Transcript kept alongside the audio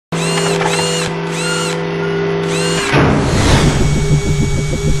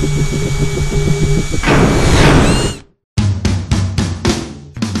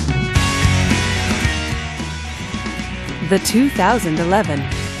The 2011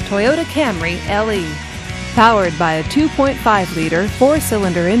 Toyota Camry LE. Powered by a 2.5-liter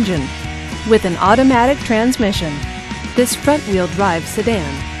four-cylinder engine with an automatic transmission. This front-wheel drive sedan,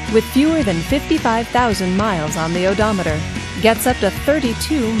 with fewer than 55,000 miles on the odometer, gets up to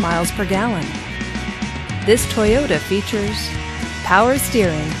 32 miles per gallon. This Toyota features power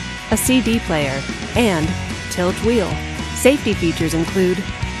steering, a CD player, and tilt wheel. Safety features include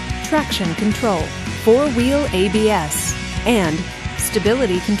traction control, four-wheel ABS, and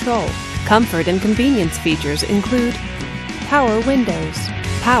stability control. Comfort and convenience features include power windows,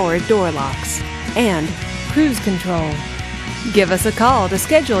 power door locks, and cruise control. Give us a call to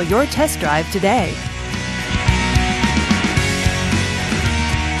schedule your test drive today.